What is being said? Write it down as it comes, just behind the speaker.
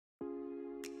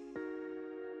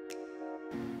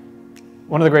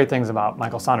One of the great things about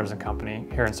Michael Saunders & Company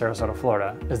here in Sarasota,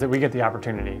 Florida, is that we get the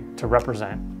opportunity to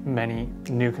represent many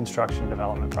new construction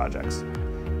development projects.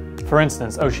 For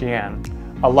instance,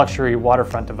 Oceane, a luxury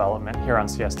waterfront development here on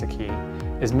Siesta Key,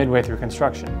 is midway through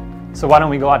construction. So why don't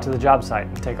we go out to the job site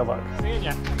and take a look?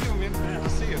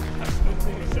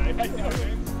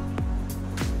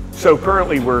 So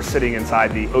currently we're sitting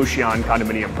inside the Oceane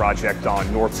condominium project on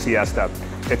North Siesta.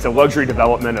 It's a luxury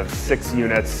development of 6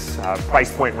 units.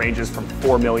 Price point ranges from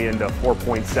 $4 million to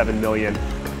 $4.7 million.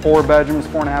 4 bedrooms,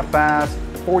 4.5 baths,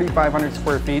 4,500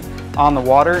 square feet on the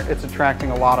water. It's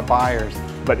attracting a lot of buyers.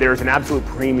 But there's an absolute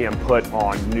premium put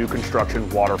on new construction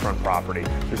waterfront property.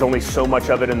 There's only so much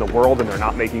of it in the world and they're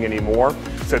not making any more.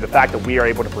 So the fact that we are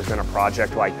able to present a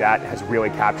project like that has really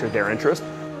captured their interest.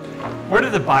 Where do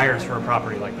the buyers for a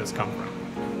property like this come from?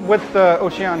 With the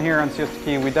Oceane here on Siesta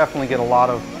Key, we definitely get a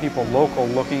lot of people local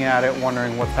looking at it,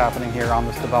 wondering what's happening here on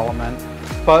this development.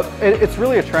 But it's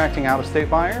really attracting out-of-state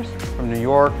buyers from New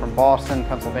York, from Boston,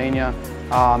 Pennsylvania,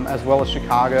 as well as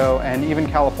Chicago, and even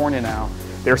California now.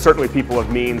 There are certainly people of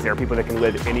means. There are people that can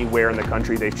live anywhere in the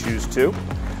country they choose to,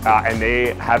 and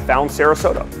they have found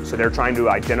Sarasota. So they're trying to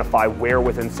identify where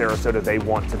within Sarasota they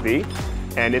want to be.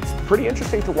 And it's pretty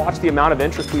interesting to watch the amount of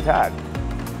interest we've had.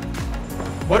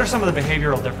 What are some of the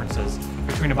behavioral differences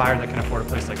between a buyer that can afford a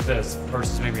place like this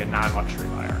versus maybe a non-luxury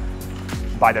buyer?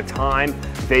 By the time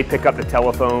they pick up the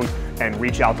telephone and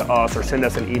reach out to us or send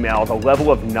us an email, the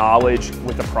level of knowledge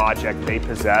with the project they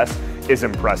possess is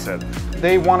impressive.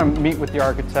 They want to meet with the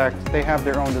architect. They have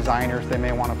their own designers they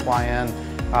may want to fly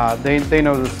in. They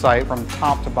know the site from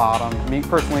top to bottom, meet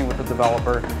personally with the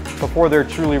developer before they're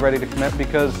truly ready to commit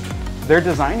because they're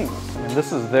designing this. I mean,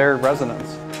 this is their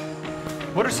residence.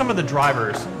 What are some of the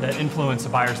drivers that influence a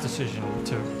buyer's decision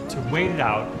to wait it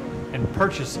out and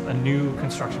purchase a new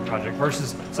construction project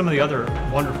versus some of the other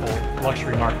wonderful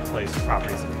luxury marketplace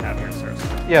properties that we have here in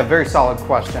Sarasota? Yeah, very solid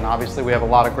question. Obviously, we have a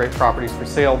lot of great properties for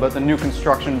sale, but the new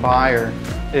construction buyer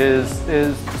is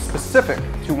specific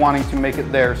to wanting to make it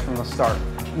theirs from the start.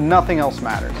 Nothing else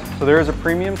matters. So there is a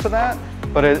premium to that,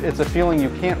 but it's a feeling you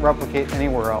can't replicate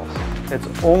anywhere else. It's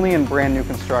only in brand new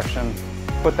construction.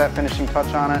 Put that finishing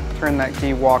touch on it, turn that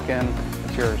key, walk in,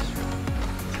 it's yours.